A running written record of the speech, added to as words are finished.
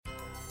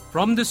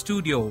From the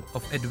studio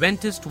of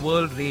Adventist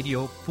World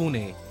Radio,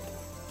 Pune,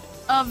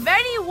 a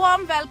very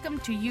warm welcome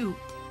to you.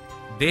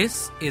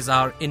 This is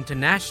our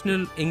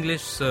International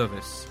English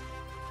Service.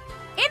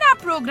 In our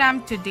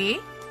program today,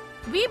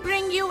 we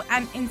bring you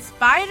an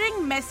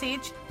inspiring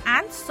message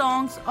and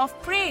songs of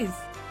praise.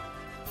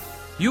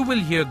 You will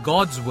hear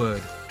God's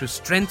Word to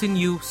strengthen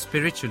you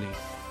spiritually.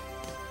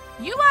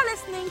 You are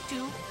listening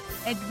to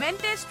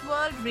Adventist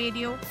World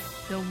Radio,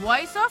 the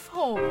voice of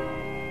hope.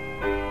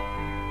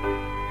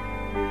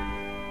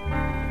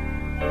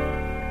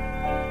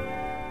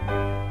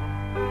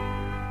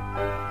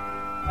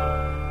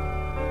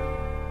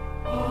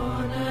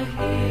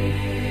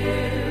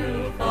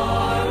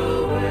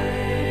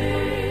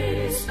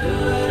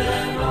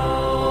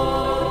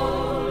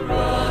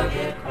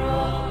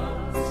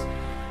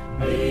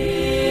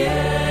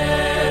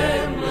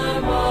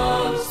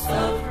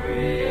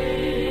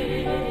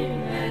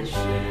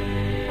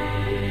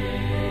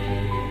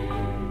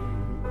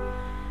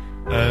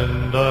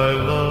 And I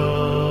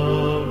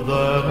love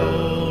that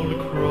old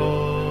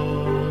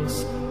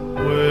cross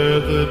where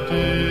the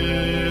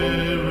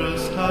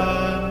dearest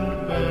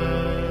and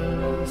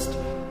best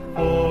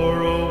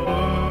for a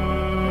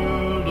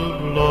world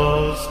of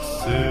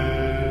lost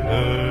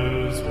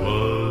sinners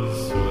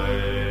was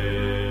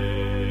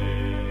slain.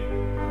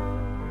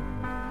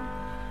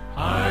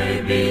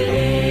 I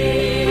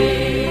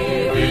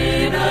believe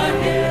in a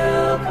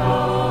hill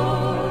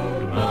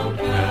called Mount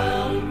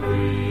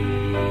Calvary.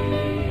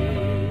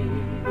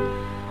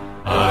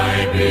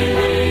 I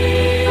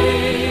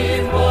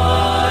believe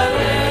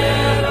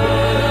whatever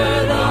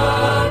the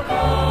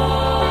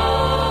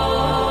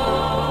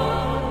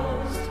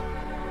cost,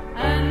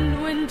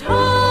 And when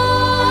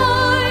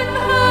time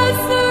has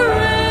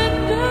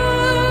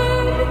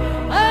surrendered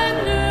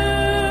and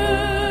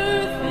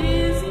earth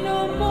is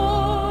no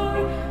more,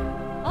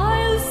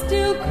 I'll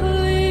still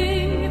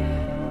cling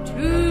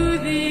to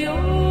the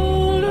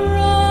old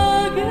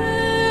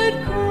rugged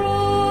cross.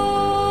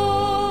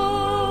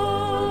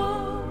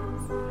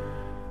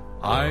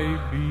 I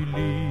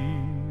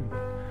believe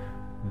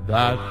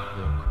that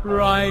the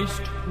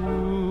Christ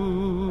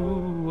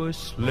who was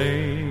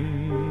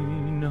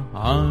slain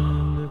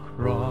on the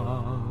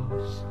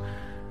cross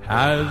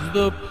has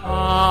the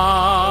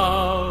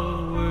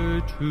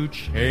power to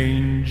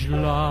change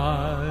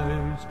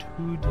lives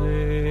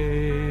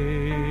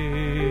today.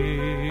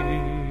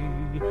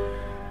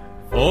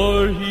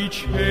 For he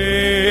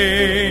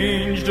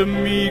changed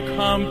me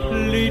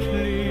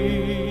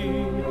completely,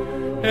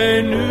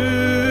 a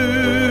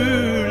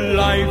new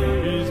life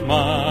is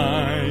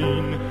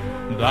mine.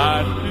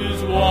 That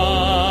is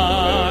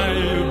why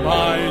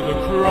by the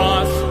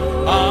cross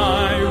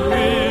I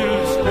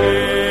will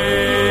stay.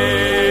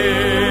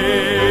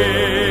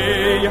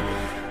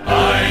 I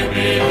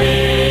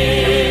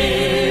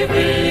believe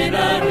in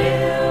a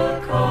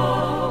hill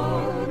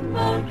called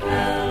Mount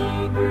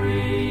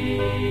Calvary.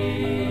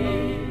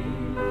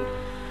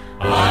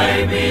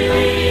 I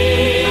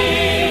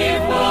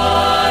believe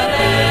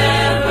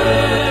whatever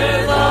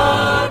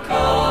the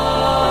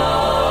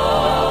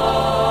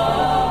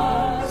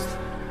cost,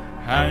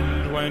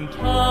 and when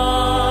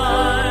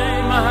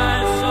time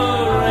has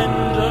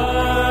surrendered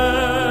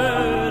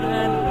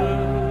and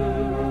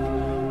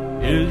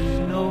earth is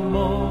no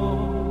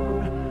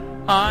more,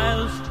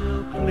 I'll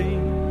still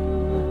cling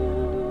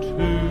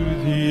to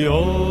the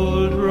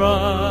old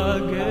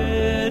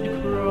rugged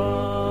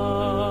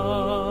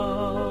cross.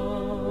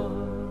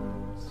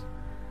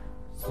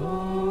 So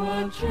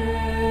I'll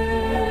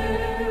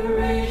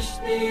cherish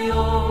the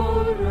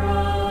old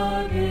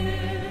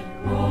rugged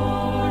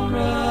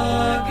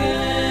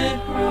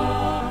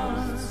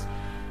cross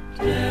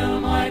till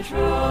my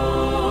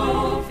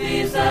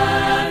trophies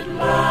at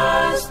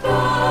last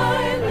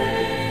I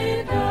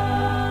lay down.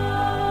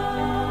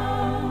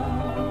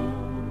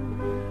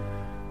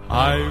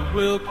 I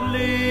will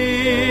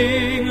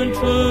cling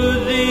to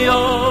the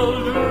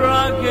old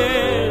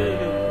rugged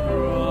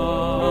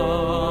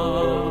cross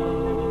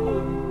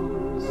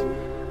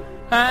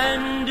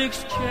and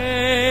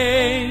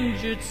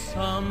exchange it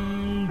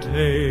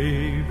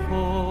someday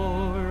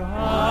for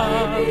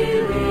I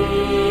believe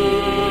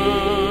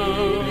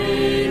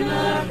in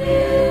a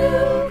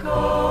hill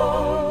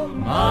called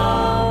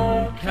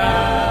Mount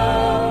Calvary.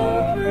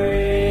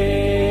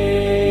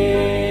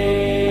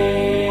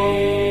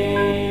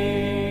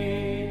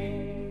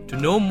 To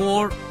know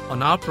more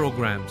on our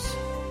programs,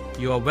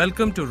 you are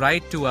welcome to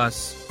write to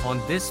us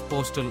on this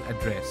postal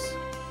address: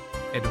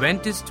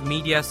 Adventist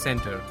Media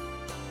Center,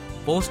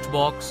 Post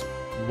Box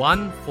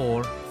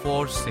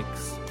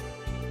 1446,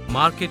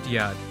 Market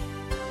Yard,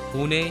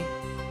 Pune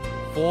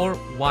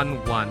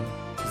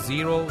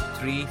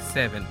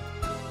 411037,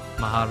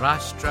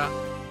 Maharashtra,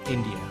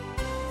 India.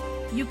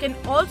 You can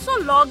also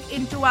log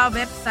into our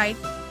website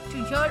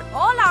to hear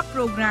all our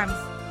programs,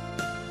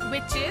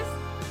 which is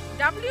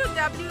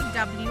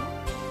www.awr.org.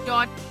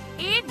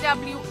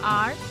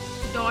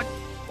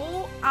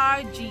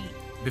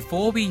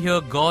 Before we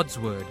hear God's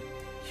Word,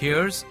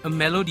 here's a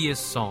melodious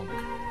song.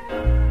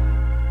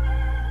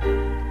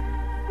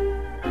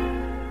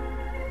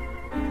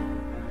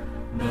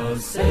 The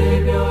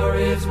Savior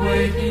is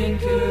waiting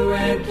to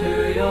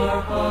enter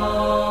your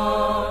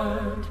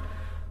heart.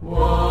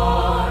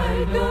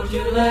 Why don't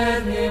you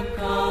let him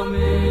come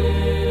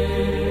in?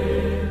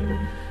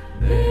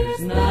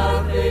 There's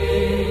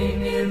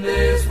nothing in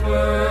this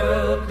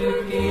world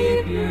to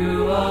keep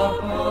you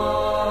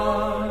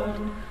apart.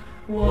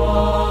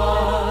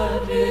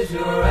 What is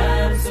your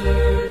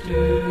answer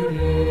to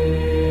him?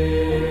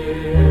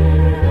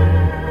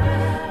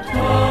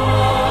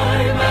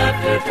 Time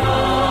after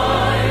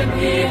time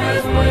he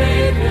has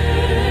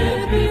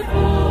waited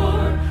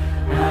before,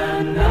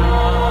 and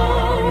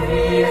now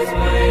he is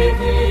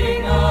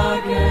waiting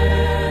again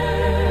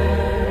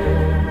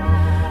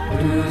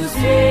to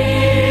see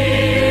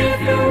if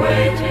you're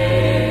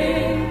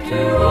waiting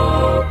to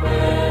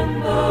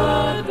open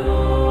the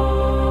door.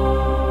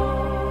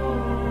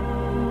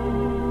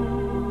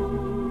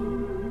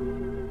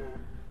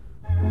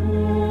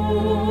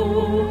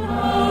 Oh,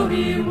 how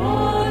he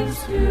wants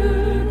to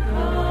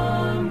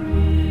come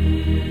in.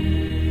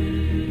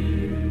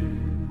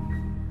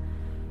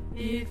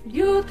 If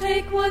you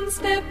take one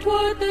step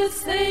toward the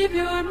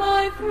Savior,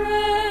 my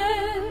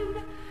friend,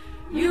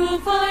 you'll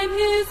find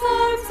his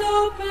arms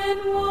open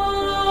wide.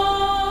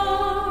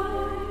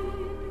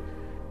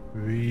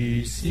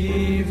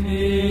 Receive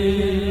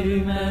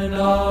him, and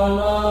all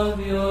of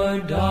your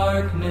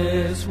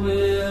darkness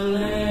will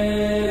end.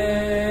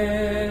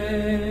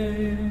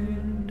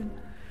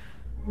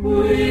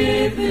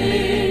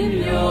 Within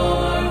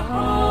your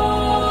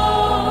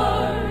heart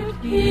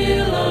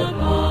he'll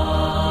abide.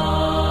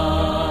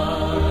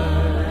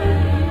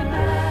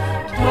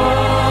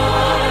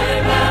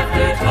 Time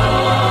after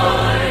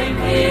time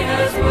he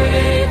has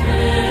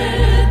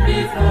waited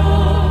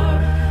before,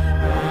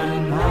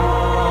 and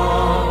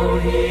now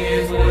he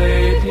is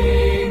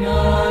waiting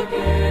again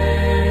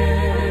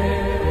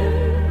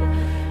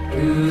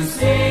to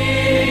see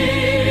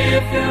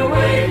if you're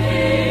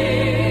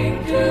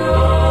waiting to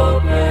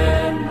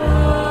open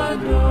the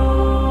door.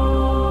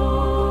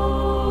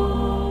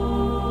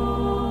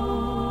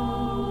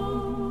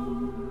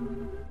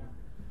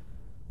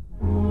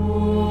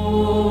 Oh,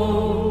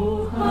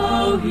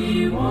 how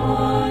he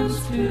wants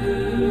to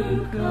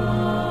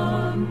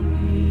come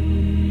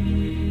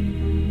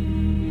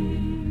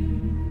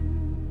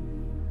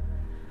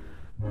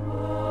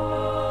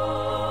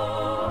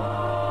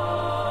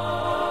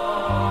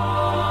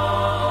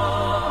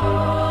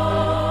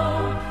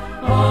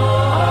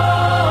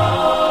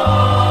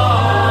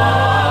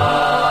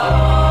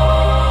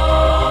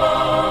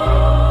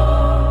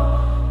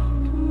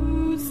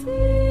to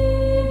see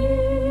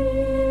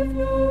if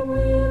you're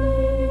willing to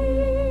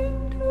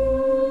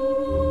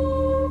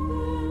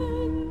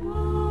open the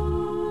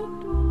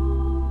door.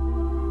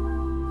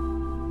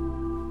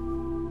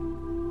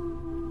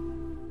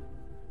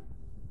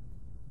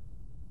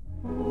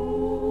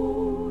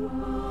 Oh,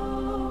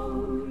 how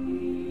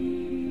he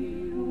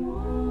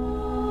wants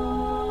to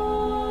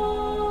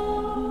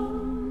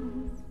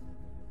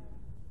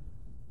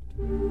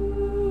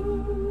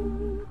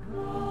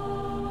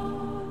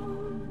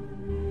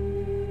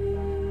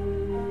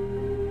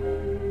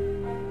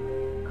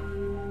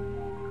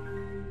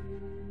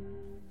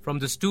From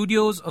the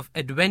studios of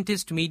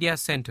Adventist Media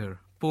Center,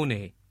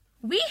 Pune,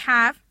 We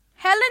have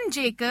Helen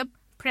Jacob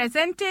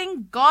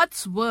presenting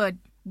God's Word.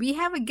 We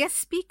have a guest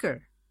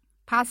speaker,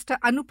 Pastor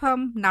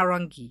Anupam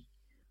Narangi,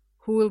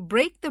 who will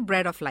break the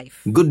bread of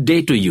life. Good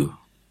day to you.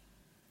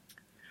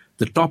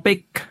 The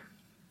topic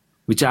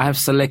which I have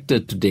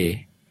selected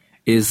today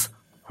is,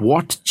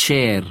 what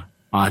chair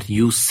are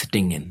you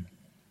sitting in?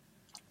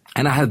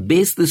 And I have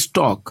based this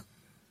talk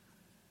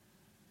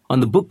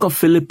on the book of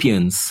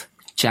Philippians,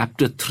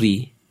 chapter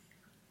 3,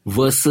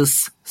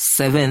 verses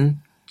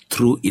 7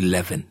 through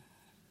 11.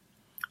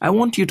 I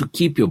want you to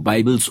keep your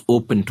Bibles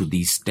open to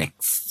these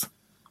texts.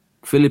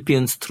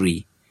 Philippians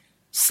 3,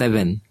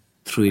 7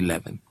 through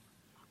 11.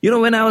 You know,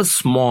 when I was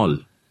small,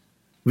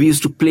 we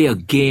used to play a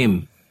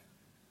game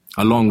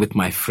along with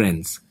my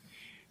friends.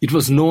 It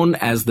was known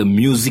as the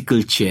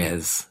musical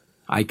chairs.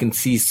 I can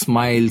see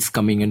smiles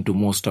coming into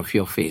most of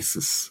your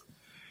faces.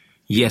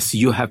 Yes,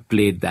 you have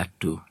played that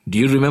too. Do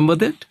you remember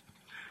that?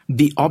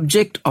 The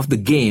object of the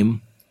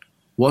game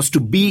was to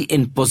be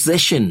in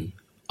possession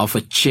of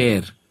a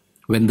chair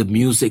when the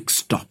music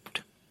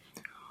stopped.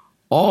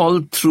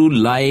 All through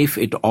life,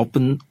 it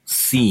often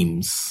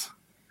seems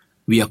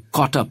we are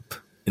caught up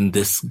in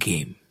this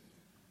game.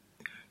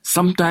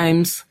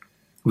 Sometimes,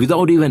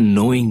 without even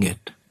knowing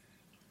it,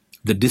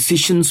 the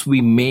decisions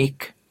we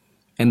make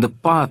and the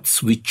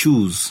paths we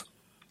choose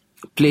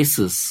place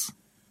us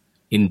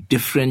in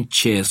different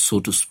chairs,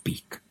 so to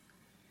speak.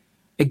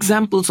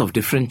 Examples of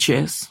different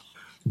chairs: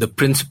 the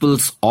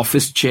principal's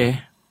office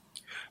chair,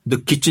 the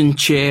kitchen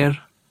chair,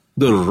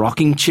 the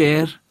rocking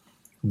chair,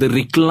 the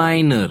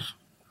recliner,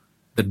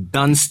 the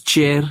dunce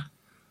chair,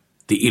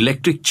 the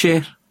electric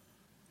chair.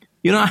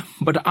 You know,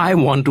 but I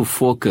want to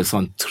focus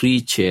on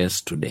 3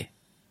 chairs today.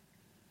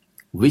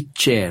 Which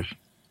chair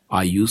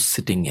are you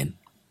sitting in?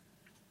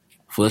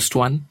 First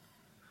one,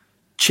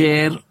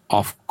 chair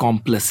of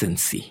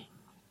complacency.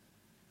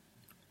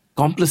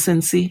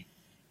 Complacency,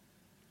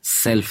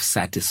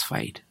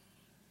 self-satisfied.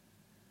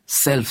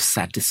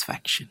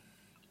 Self-satisfaction.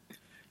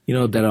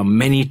 There are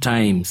many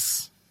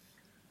times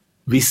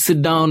we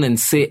sit down and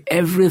say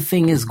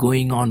everything is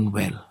going on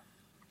well.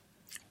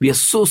 We are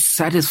so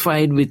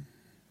satisfied with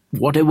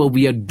whatever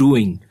we are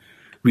doing,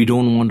 we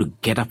don't want to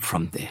get up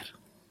from there.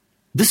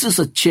 This is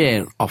a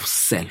chair of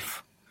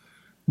self.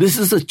 This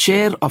is a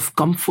chair of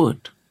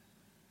comfort.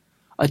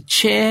 A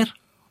chair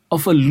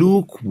of a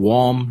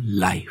lukewarm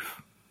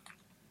life.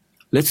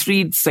 Let's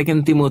read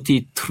 2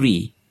 Timothy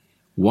 3,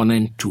 1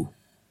 and 2.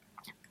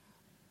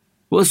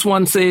 Verse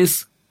 1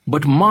 says,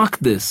 "But mark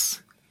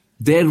this,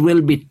 there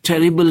will be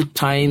terrible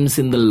times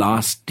in the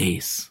last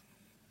days."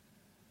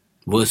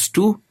 Verse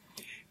 2,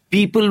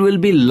 "People will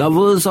be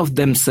lovers of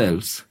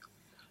themselves,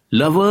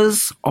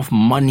 lovers of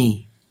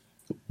money,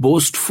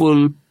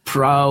 boastful,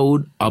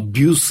 proud,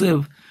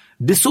 abusive,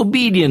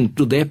 disobedient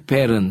to their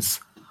parents,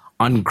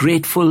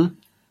 ungrateful,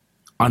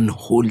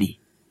 unholy."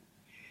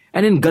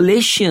 And in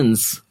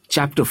Galatians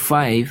chapter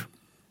 5,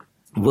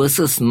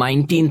 verses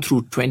 19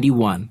 through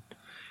 21,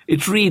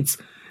 it reads,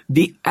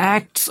 "The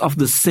acts of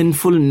the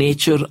sinful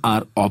nature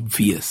are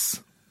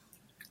obvious: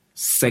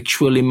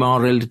 sexual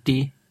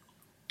immorality,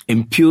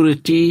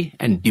 impurity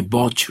and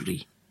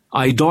debauchery,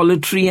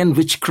 idolatry and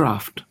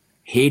witchcraft,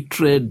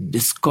 hatred,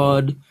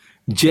 discord,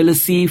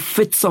 jealousy,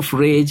 fits of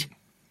rage,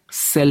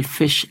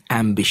 selfish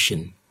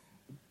ambition,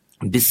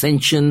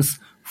 dissensions,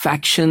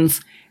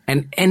 factions,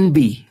 and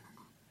envy,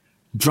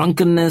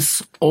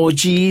 drunkenness,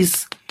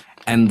 orgies,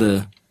 and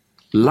the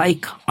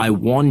like. I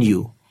warn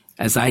you,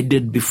 as I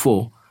did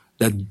before,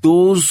 that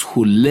those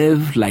who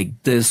live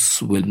like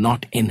this will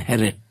not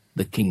inherit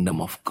the kingdom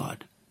of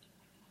God."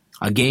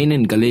 Again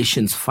in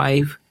Galatians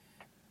 5,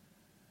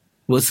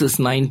 verses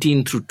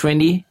 19 through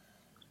 20,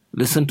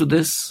 listen to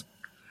this.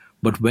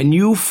 "But when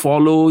you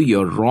follow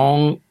your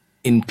wrong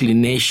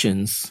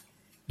inclinations,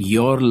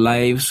 your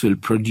lives will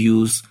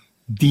produce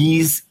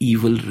these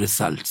evil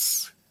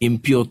results: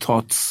 impure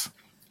thoughts,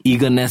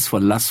 eagerness for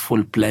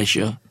lustful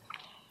pleasure,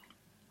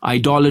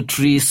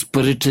 idolatry,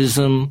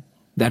 spiritism,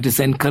 that is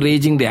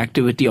encouraging the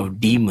activity of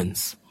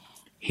demons,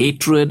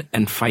 hatred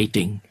and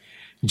fighting,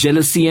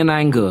 jealousy and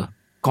anger,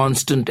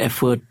 constant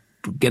effort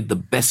to get the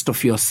best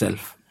of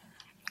yourself,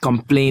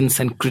 complaints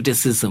and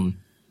criticism,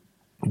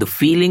 the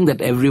feeling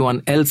that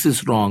everyone else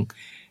is wrong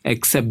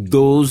except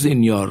those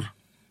in your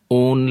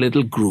own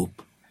little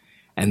group,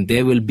 and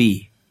there will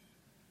be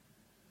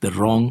the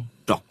wrong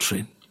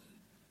doctrine.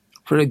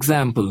 For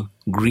example,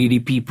 greedy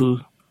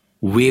people,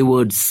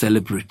 wayward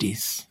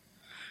celebrities.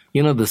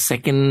 The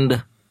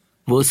second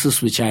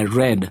verses which I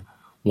read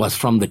was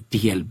from the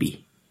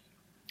TLB.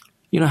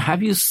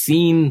 Have you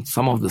seen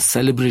some of the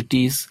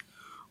celebrities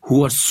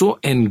who are so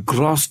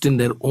engrossed in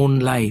their own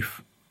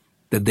life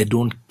that they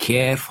don't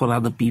care for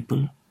other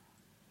people?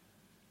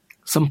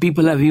 Some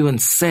people have even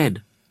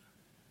said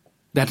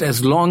that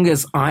as long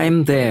as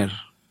I'm there,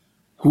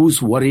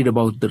 who's worried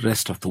about the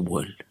rest of the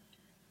world?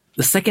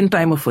 The second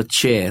type of a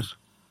chair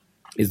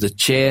is the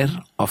chair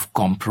of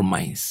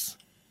compromise.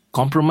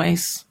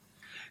 Compromise,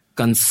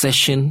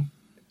 concession,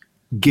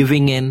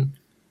 giving in,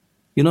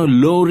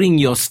 lowering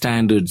your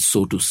standards,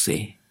 so to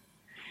say.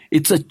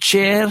 It's a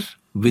chair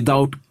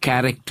without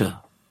character.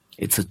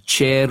 It's a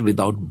chair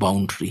without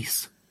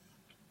boundaries.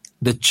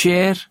 The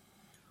chair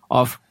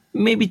of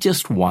maybe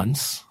just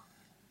once.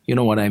 You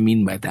know what I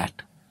mean by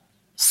that?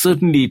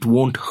 Certainly it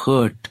won't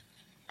hurt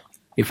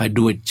if I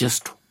do it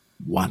just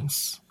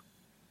once.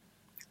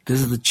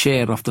 This is the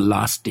chair of the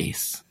last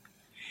days.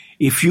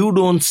 If you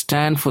don't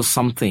stand for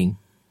something,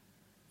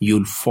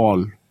 you'll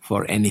fall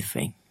for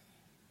anything.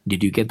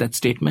 Did you get that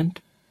statement?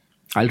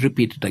 I'll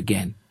repeat it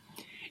again.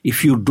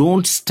 If you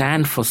don't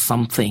stand for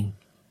something,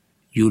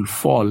 you'll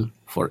fall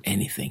for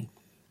anything.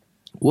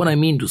 What I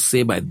mean to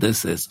say by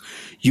this is,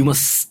 you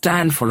must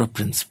stand for a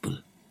principle.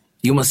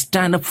 You must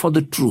stand up for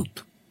the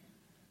truth,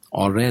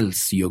 or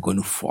else you're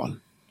going to fall.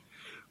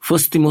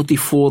 1 Timothy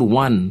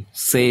 4:1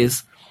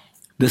 says,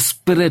 "The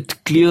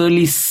Spirit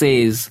clearly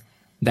says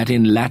that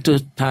in latter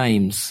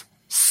times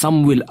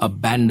some will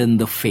abandon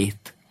the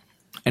faith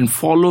and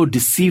follow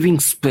deceiving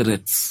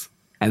spirits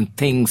and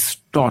things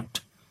taught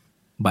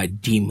by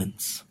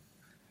demons."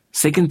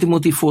 2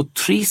 Timothy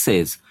 4:3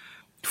 says,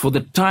 "For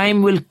the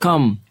time will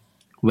come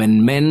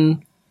when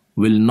men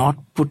will not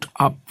put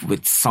up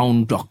with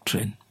sound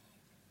doctrine.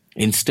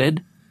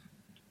 Instead,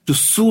 to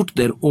suit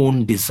their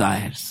own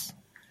desires,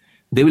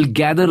 they will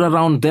gather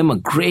around them a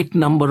great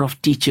number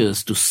of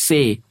teachers to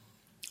say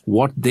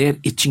what their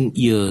itching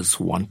ears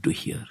want to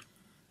hear."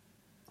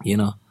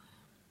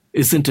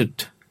 Isn't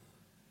it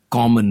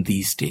common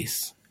these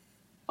days?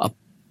 A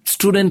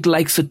student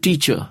likes a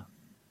teacher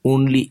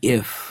only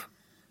if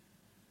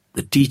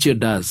the teacher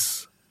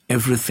does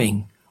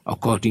everything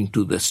according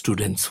to the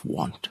student's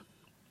want.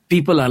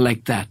 People are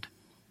like that.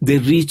 They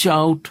reach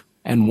out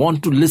and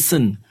want to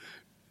listen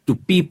to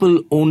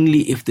people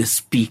only if they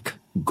speak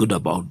good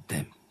about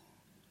them.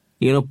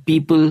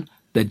 People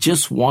that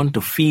just want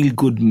a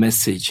feel-good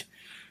message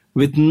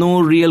with no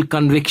real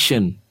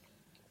conviction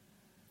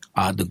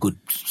are the good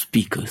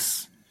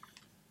speakers.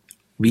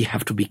 We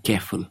have to be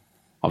careful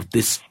of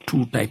these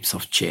two types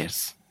of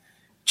chairs.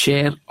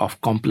 Chair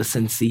of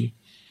complacency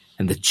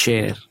and the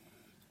chair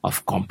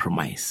of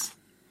compromise.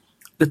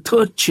 The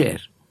third chair,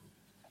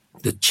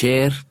 the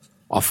chair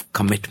of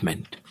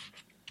commitment.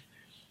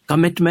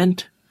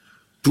 Commitment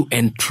to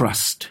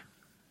entrust,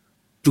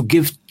 to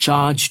give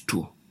charge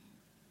to.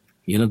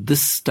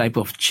 This type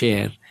of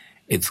chair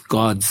is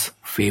God's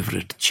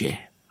favorite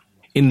chair.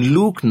 In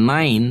Luke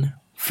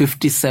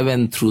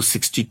 9:57 through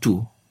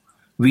 62,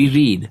 we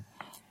read,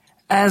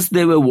 "As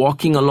they were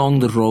walking along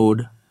the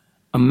road,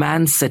 a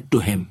man said to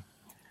him,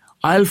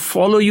 'I'll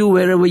follow you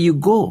wherever you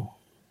go.'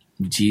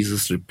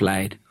 Jesus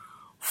replied,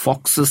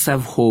 'Foxes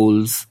have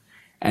holes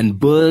and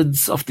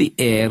birds of the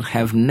air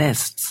have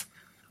nests,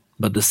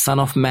 but the Son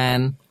of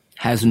Man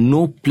has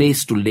no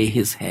place to lay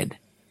his head.'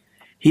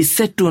 He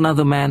said to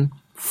another man,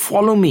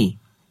 'Follow me.'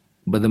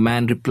 But the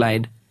man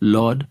replied,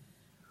 'Lord,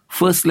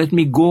 first let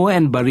me go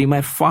and bury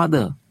my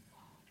father.'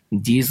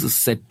 Jesus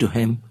said to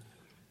him,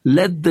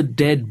 'Let the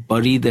dead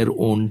bury their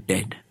own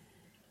dead,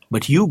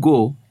 but you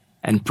go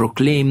and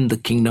proclaim the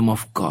kingdom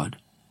of God.'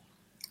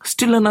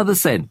 Still another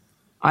said,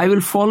 'I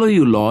will follow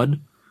you, Lord,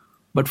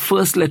 but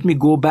first let me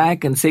go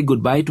back and say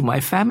goodbye to my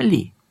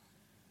family.'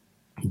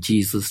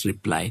 Jesus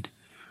replied,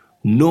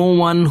 'No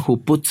one who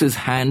puts his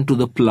hand to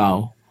the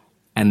plow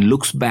and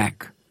looks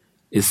back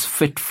is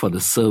fit for the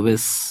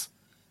service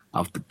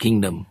of the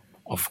kingdom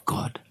of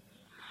God."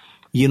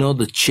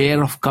 The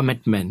chair of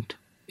commitment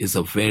is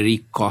a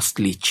very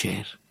costly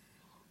chair.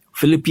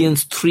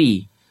 Philippians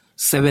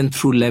 3:7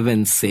 through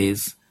 11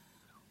 says,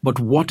 "But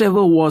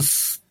whatever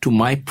was to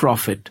my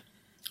profit,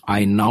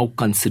 I now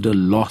consider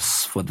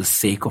loss for the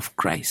sake of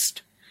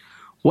Christ.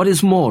 What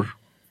is more,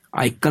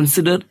 I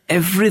consider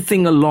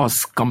everything a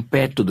loss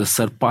compared to the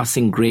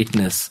surpassing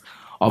greatness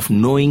of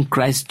knowing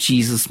Christ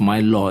Jesus my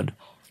Lord,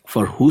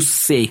 for whose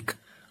sake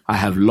I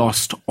have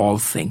lost all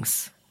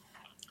things.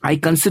 I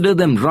consider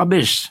them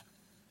rubbish,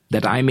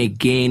 that I may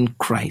gain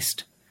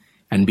Christ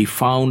and be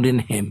found in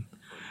him,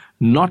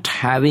 not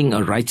having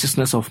a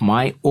righteousness of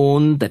my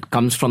own that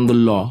comes from the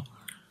law,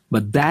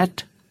 but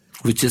that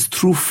which is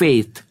through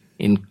faith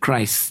in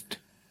Christ,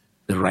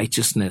 the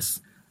righteousness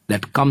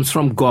that comes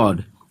from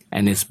God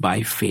and is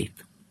by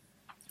faith.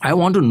 I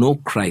want to know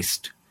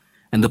Christ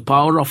and the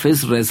power of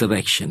his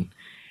resurrection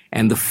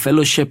and the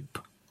fellowship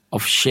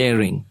of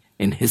sharing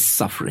in his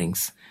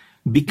sufferings,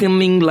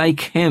 becoming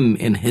like him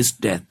in his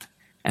death,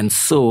 and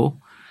so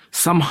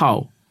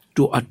somehow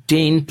to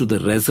attain to the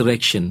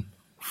resurrection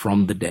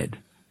from the dead."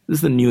 This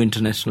is the New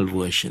International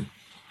Version.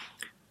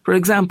 For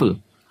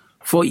example,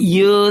 for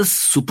years,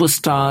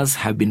 superstars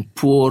have been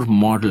poor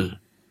model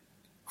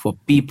for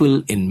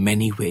people in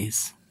many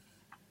ways,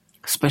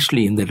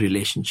 especially in their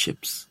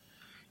relationships.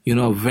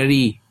 A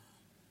very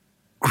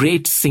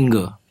great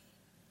singer,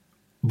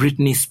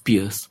 Britney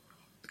Spears,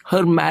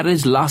 her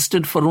marriage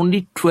lasted for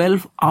only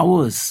 12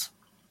 hours.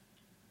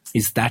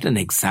 Is that an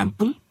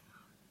example?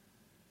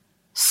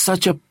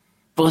 Such a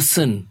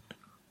person,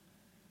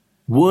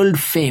 world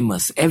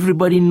famous,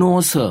 everybody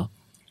knows her,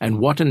 and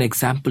what an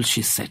example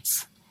she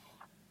sets.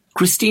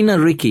 Christina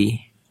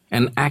Ricci,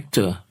 an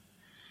actor,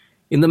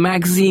 in the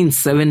magazine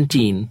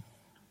 17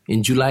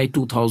 in July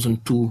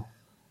 2002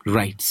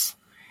 writes,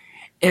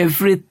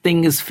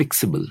 "Everything is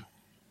fixable.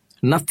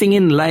 Nothing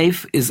in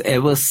life is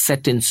ever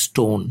set in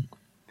stone.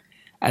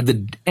 At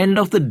the end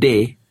of the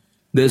day,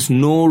 there's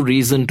no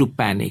reason to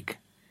panic.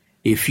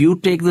 If you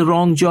take the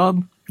wrong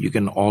job, you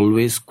can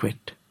always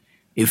quit.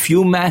 If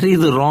you marry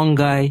the wrong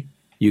guy,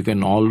 you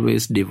can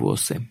always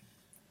divorce him."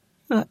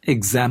 The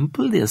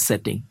example they are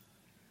setting.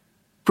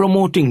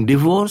 Promoting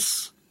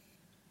divorce,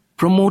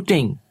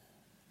 promoting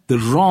the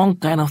wrong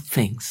kind of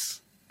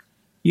things.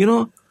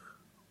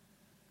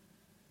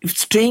 If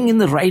staying in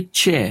the right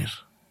chair,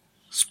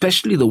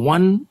 especially the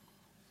one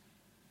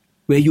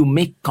where you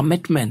make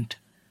commitment,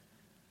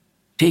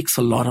 takes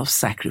a lot of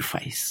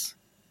sacrifice.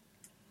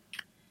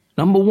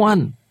 Number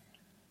one,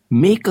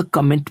 make a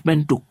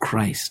commitment to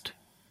Christ.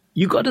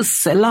 You got to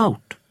sell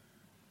out.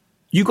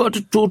 You got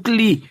to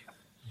totally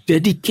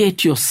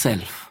dedicate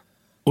yourself.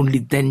 Only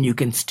then you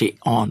can stay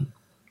on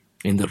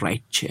in the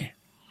right chair.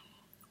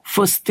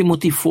 1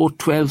 Timothy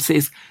 4:12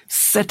 says,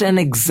 "Set an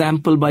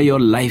example by your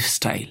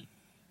lifestyle."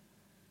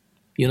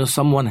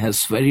 Someone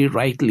has very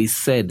rightly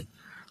said,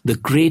 the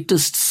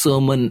greatest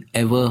sermon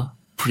ever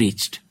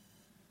preached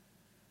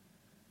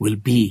will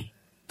be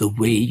the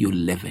way you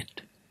live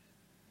it.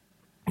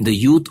 The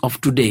youth of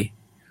today,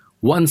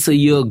 once a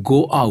year,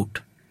 go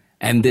out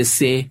and they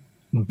say,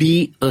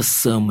 "Be a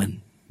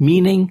sermon,"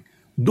 meaning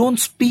don't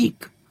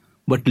speak,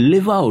 but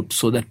live out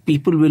so that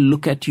people will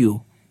look at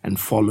you and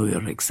follow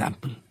your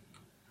example.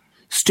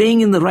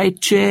 Staying in the right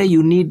chair,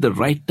 you need the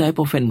right type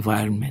of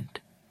environment.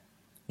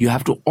 You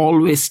have to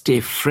always stay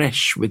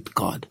fresh with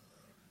God.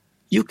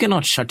 You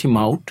cannot shut him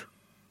out.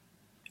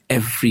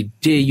 Every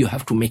day you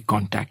have to make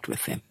contact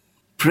with him.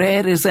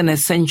 Prayer is an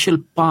essential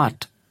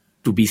part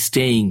to be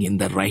staying in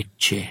the right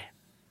chair.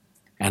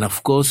 And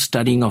of course,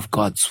 studying of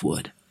God's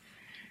word.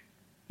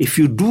 If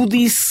you do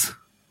these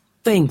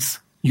things,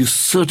 you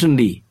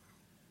certainly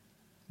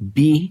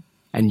be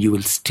and you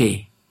will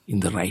stay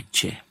in the right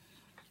chair.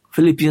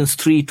 Philippians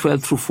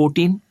 3:12 through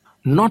 14.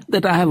 Not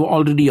that I have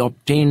already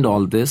obtained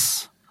all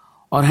this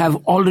or have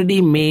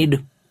already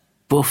made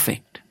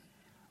perfect,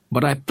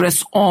 but I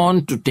press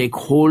on to take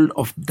hold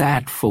of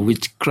that for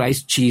which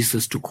Christ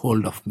Jesus took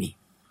hold of me.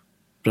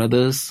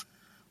 Brothers,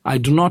 I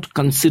do not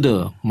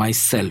consider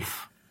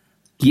myself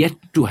yet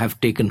to have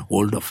taken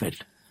hold of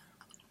it.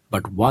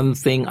 But one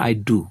thing I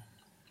do,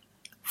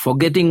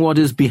 forgetting what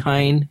is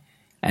behind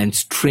and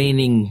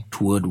straining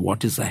toward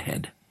what is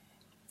ahead.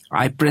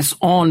 I press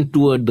on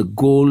toward the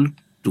goal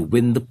to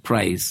win the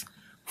prize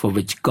for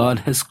which God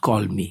has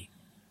called me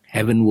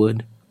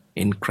heavenward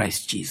in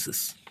Christ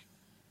Jesus.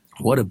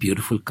 What a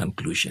beautiful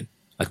conclusion.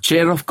 A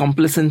chair of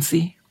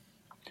complacency,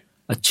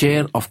 a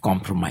chair of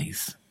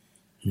compromise.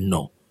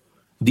 No,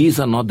 these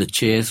are not the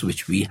chairs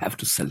which we have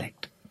to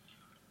select.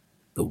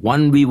 The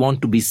one we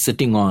want to be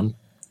sitting on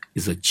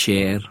is a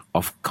chair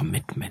of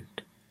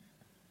commitment.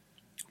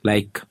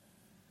 Like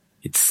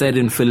it's said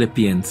in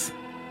Philippians,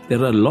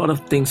 there are a lot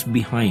of things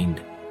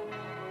behind.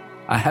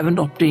 I haven't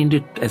obtained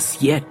it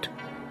as yet,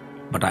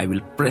 but I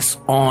will press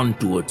on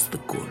towards the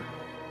goal.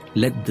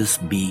 Let this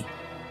be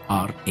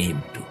our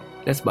aim too.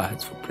 Let's bow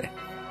heads for prayer.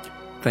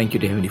 Thank you,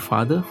 dear Heavenly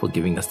Father, for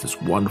giving us this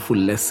wonderful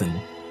lesson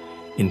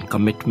in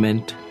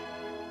commitment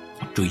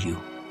to you.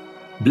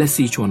 Bless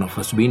each one of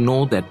us. We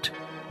know that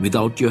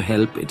without your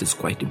help, it is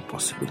quite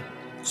impossible.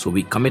 So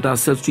we commit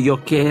ourselves to your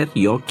care,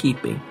 your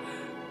keeping.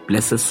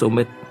 Bless us so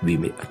that we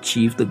may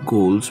achieve the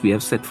goals we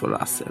have set for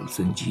ourselves.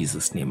 In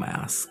Jesus' name I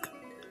ask.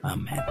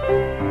 Amen.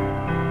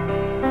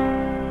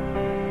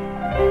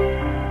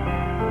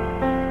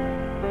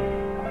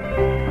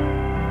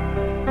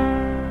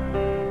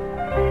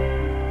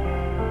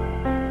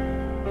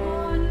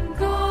 On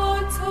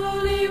God's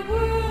holy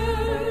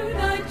word,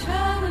 I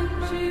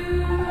challenge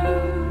you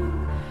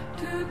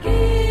to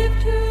give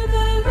to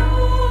the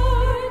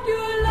Lord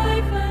your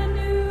life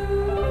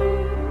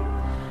anew.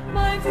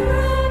 My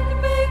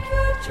friend, make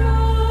your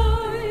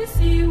choice,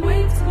 He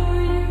waits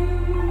for you.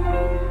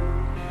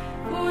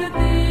 For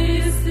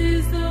this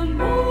is the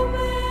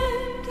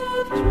moment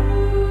of truth.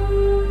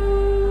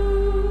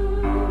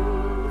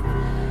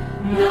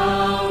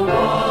 Now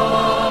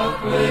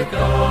walk with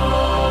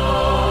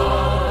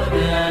God,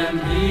 and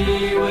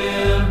He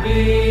will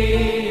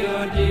be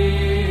your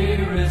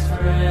dearest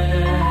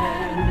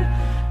friend.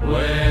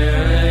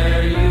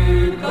 Wherever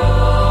you go,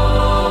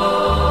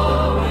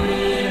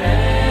 in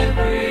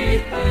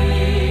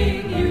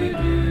everything you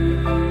do,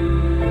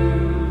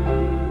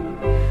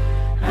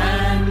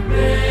 and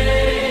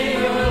may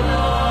your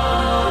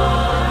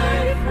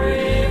life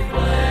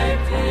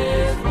reflect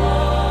His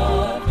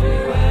love to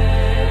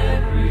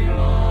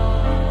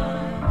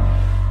everyone.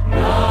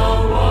 Now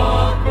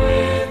walk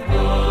with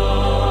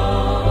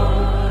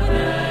God,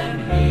 and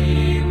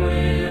He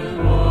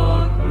will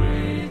walk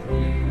with you.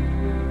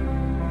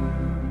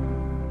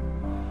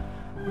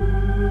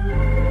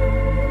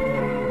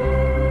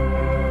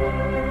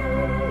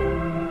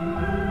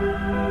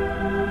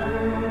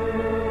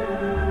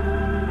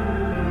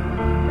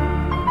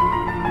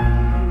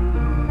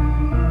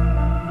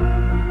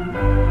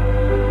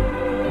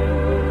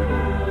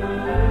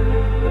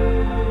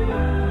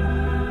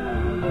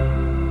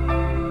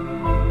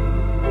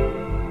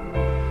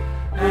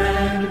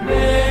 And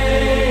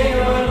may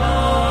your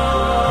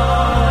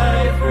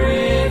life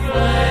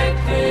reflect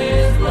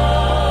His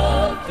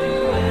love to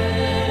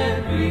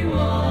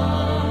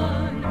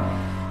everyone.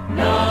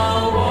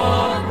 Now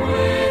walk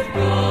with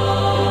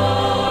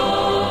God.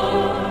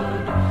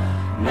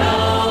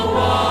 Now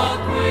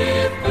walk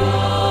with God.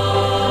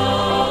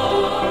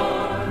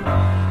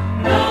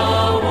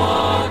 Now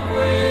walk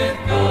with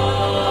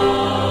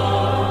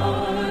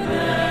God,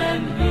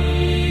 and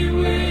He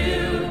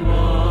will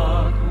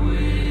walk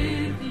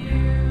with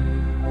you.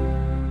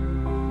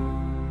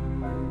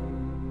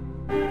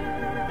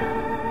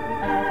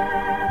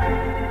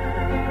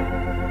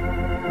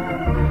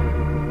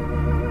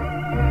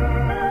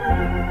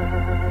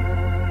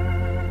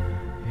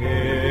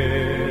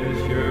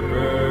 Is your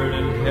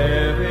burden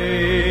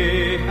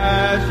heavy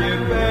as you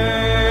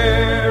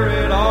bear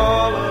it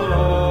all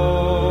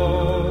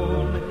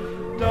alone?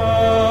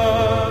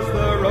 Does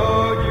the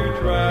road you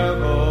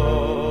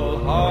travel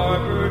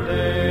harbor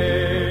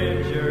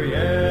danger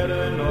yet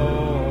unknown?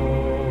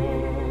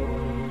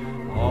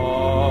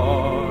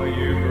 Are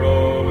you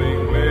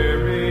growing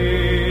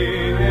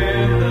weary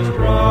in the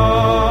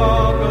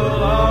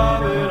struggle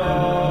of it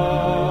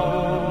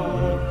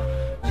all?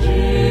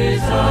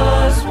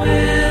 Jesus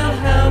will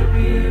help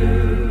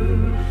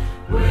you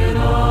when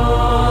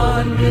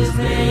on His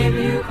name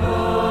you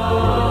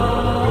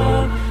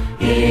call.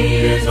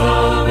 He is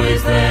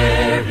always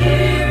there,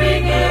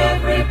 hearing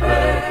every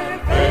prayer,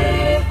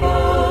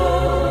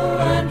 faithful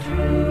and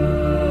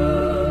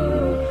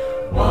true.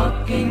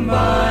 Walking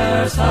by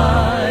our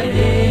side,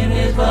 in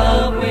His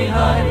love we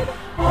hide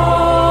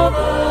all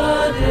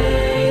the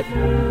day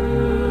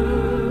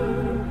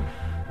through.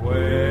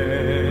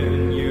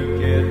 When you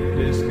get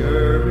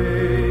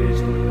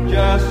discouraged,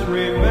 just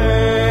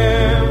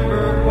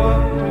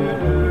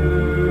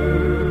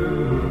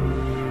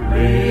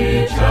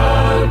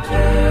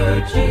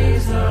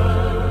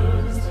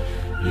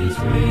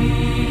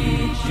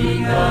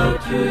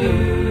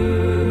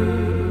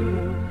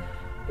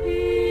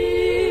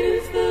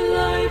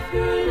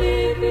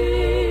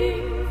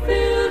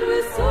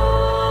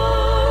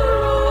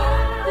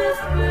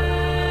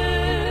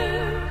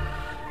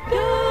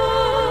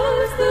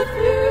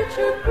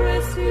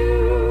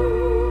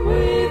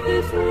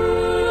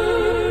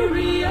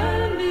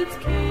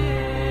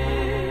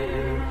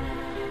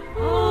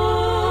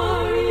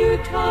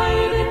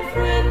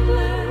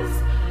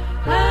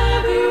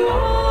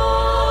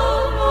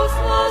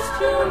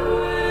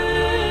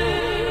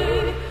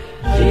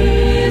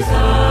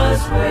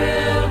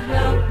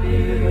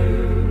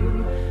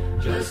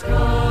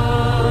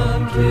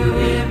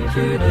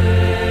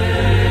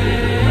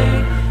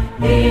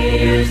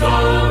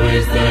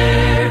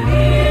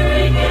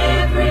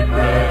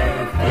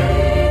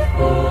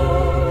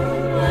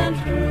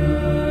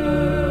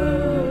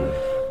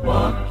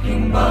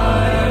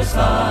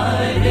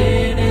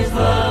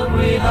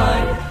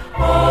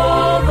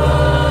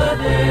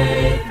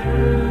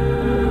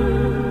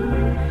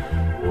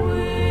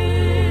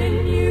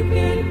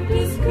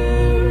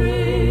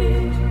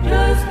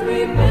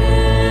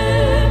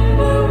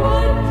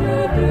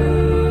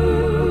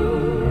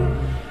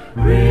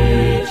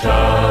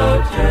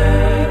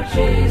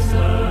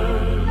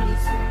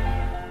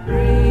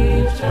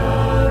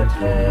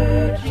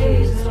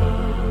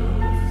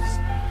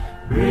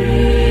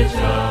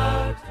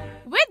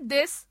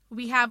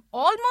we have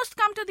almost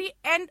come to the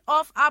end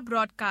of our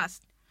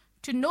broadcast.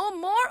 To know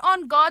more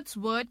on God's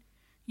Word,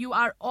 you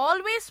are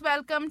always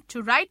welcome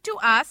to write to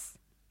us.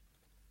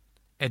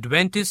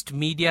 Adventist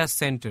Media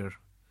Center,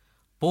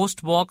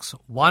 Post Box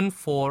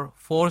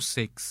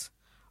 1446,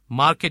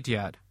 Market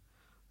Yard,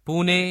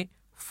 Pune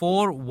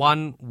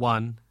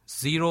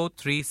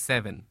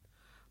 411037,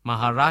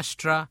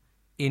 Maharashtra,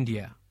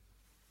 India.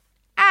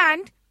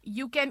 And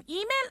you can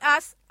email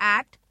us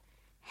at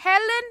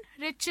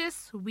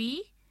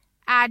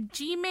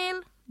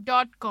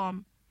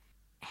helenrichesv@gmail.com.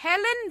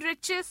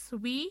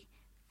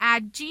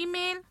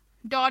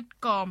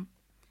 helenrichesv@gmail.com.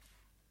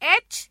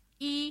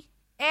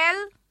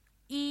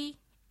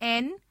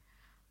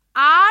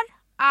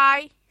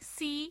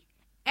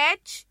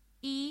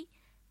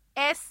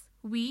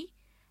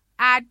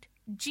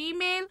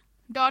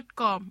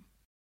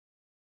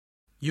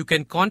 You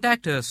can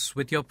contact us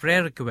with your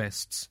prayer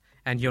requests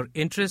and your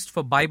interest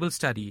for Bible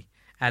study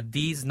at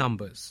these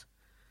numbers.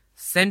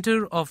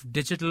 Center of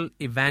Digital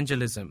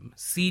Evangelism,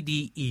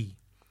 CDE,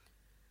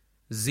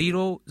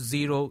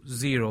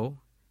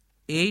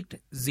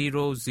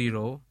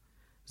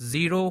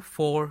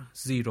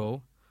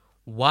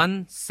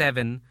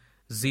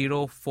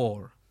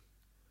 000-800-040-1704.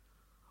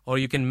 Or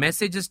you can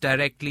message us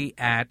directly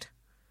at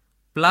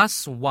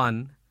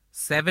 +1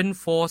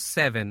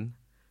 747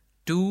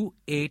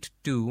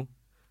 282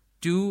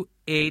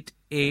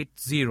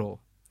 2880.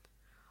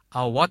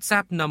 Our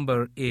WhatsApp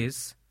number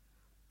is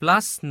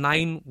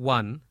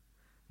 +91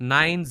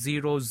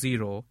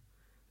 900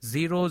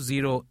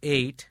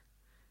 008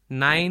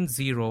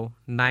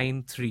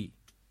 9093.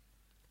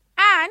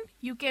 And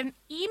you can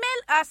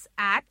email us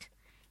at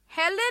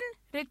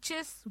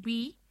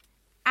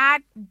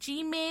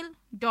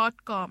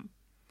helenrichesv@gmail.com.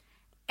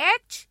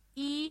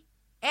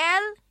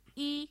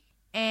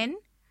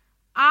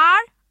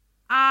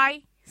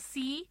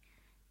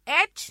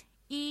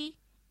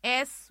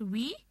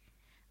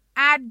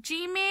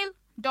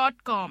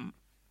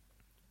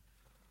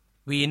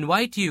 We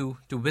invite you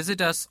to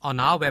visit us on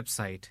our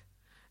website,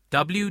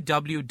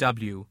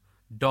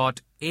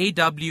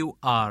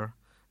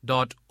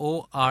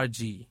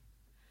 www.awr.org.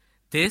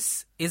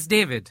 This is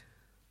David.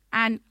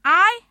 And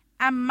I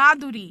am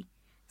Madhuri,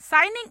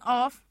 signing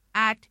off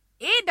at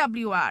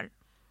AWR.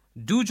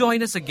 Do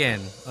join us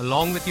again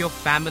along with your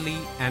family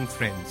and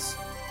friends.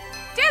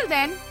 Till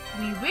then,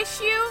 we wish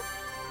you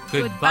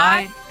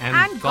Goodbye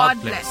and God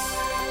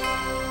bless.